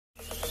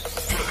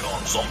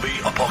Zombie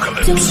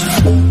apocalypse.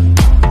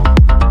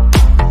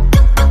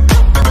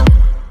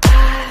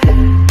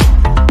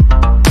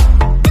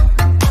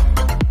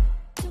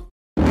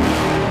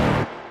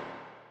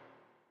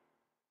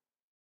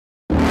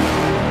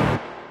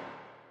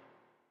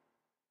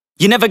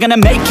 You're never gonna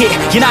make it,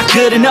 you're not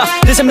good enough.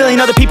 There's a million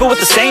other people with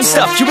the same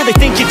stuff. You really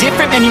think you're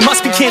different? Man, you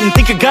must be kidding.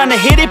 Think you're gonna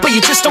hit it, but you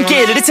just don't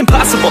get it. It's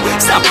impossible,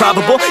 it's not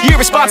probable, you're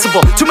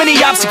irresponsible. Too many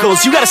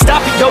obstacles, you gotta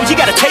stop it, yo. You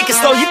gotta take it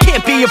slow, you can't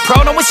be a pro.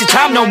 Don't waste your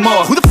time no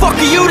more. Who the fuck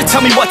are you to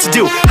tell me what to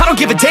do? I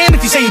don't give a damn if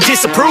you say you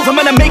disapprove. I'm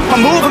gonna make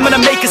my move, I'm gonna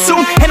make it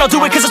soon. And I'll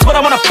do it cause it's what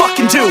I wanna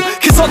fucking do.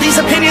 Cause all these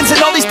opinions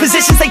and all these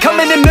positions, they come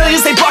in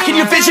millions, they blocking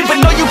your vision. But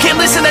no, you can't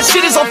listen, that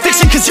shit is all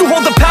fiction. Cause you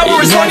hold the power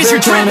as long as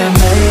you're dreaming.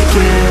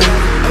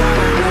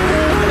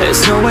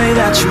 There's no way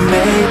that you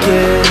make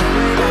it.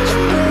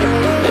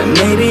 And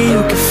maybe you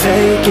can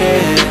fake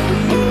it,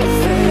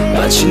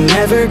 but you're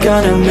never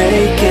gonna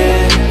make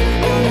it.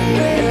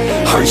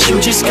 Aren't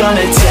you just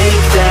gonna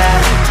take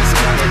that?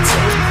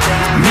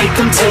 Make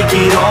them take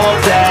it all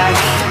back.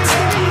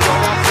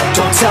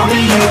 Don't tell me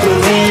you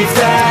believe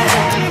that.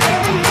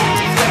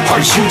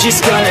 Aren't you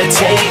just gonna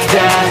take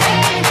that?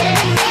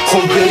 Or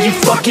will you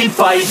fucking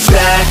fight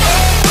back?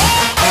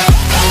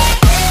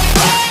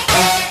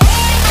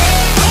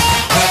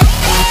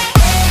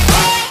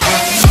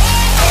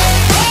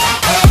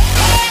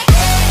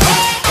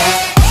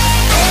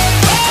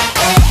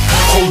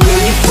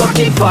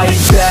 Fucking fight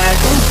back.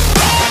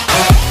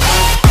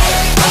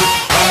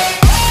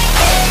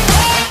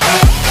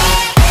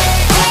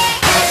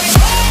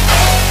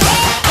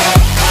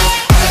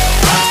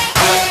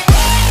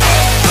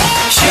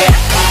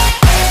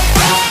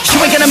 You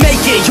ain't gonna make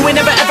it, you ain't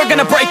never ever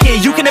gonna break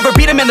it. You can never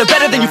beat them and they're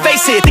better than you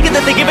face it. Thinking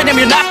that they give a damn,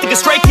 you're not thinking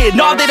straight, kid.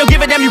 No, they don't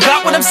give a damn, you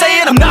got what I'm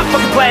saying? I'm not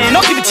fucking playing,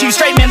 I'll give it to you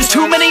straight, man. There's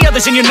too many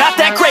others and you're not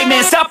that great,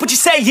 man. Stop what you're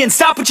saying,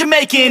 stop what you're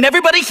making.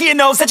 Everybody here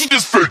knows that you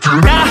just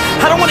faking. Nah,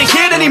 I don't wanna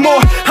hear it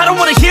anymore, I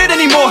don't wanna hear it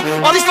anymore.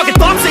 All these fucking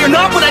thoughts, they are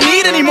not what I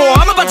need anymore.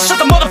 I'm about to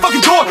shut the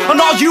motherfucking door on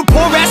all you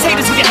poor ass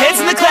haters with your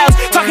heads in the clouds,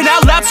 talking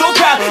out loud so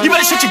proud. You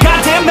better shut your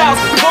goddamn mouth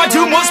before I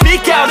do more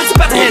speak out. It's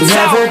about to head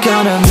south. You're never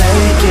gonna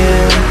make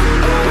it.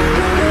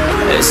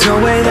 There's no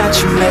way that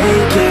you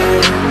make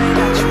it.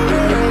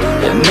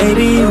 And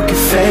maybe you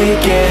can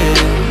fake it,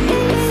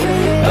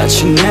 but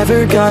you're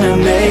never gonna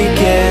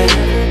make it.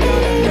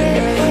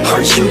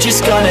 Aren't you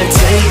just gonna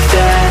take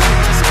that?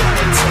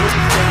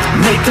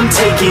 Make them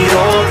take it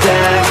all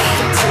back.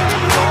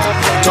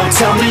 Don't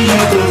tell me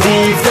you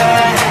believe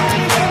that.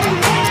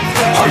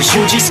 Aren't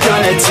you just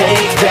gonna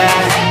take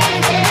that?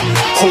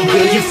 Or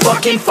will you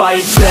fucking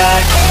fight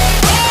back?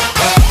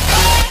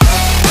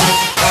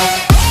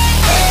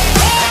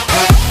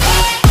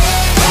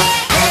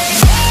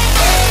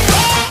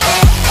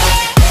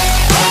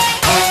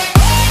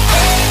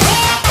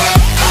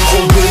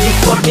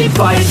 Fucking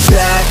fight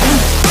back.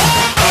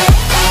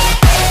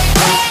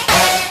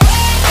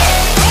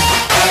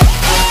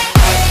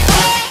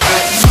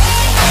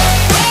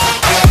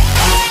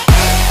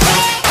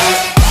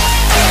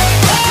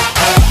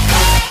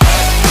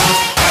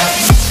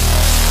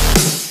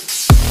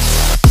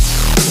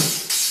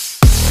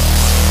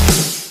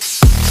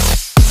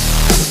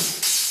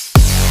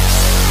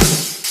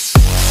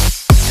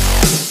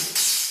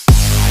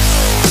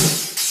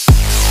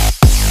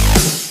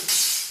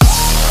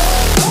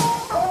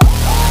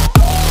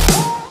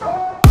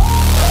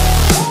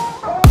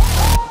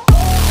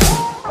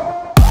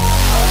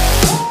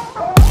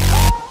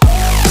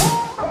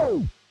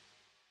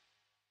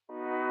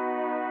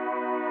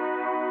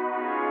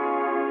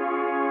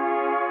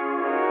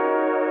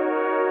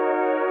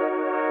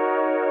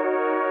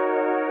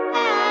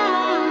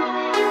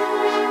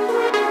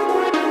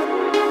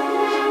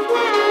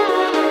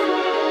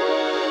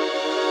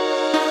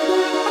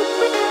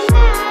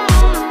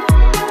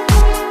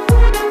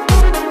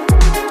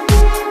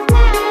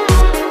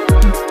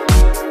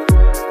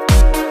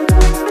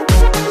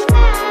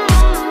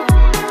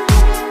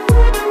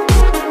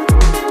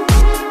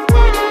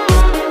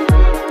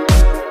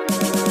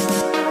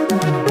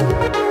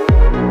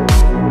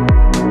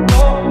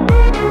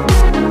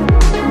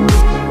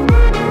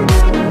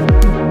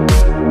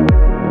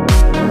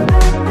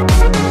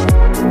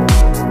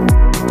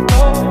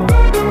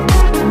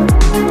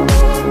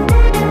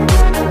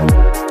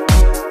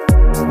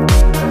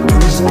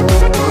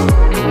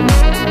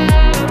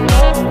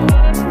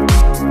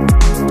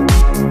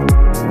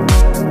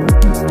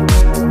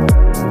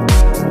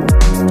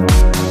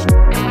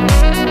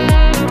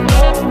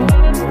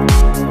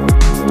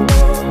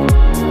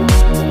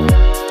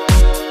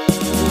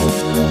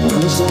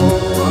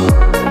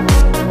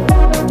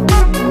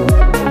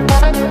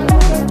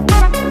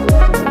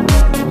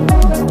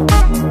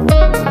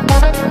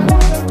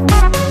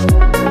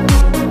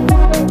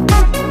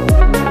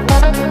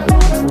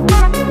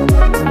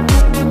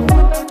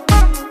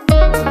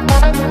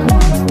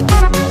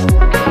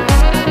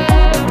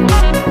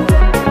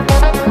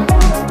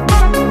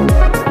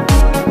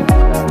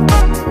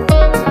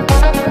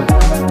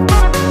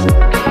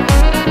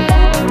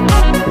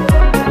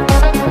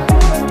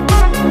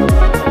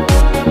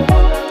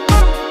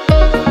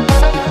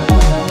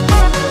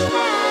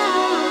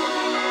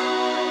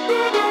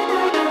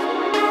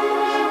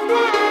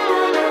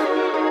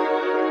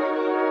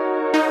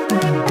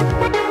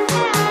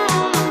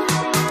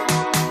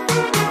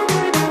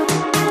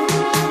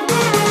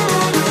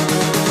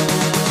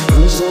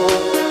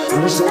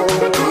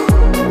 So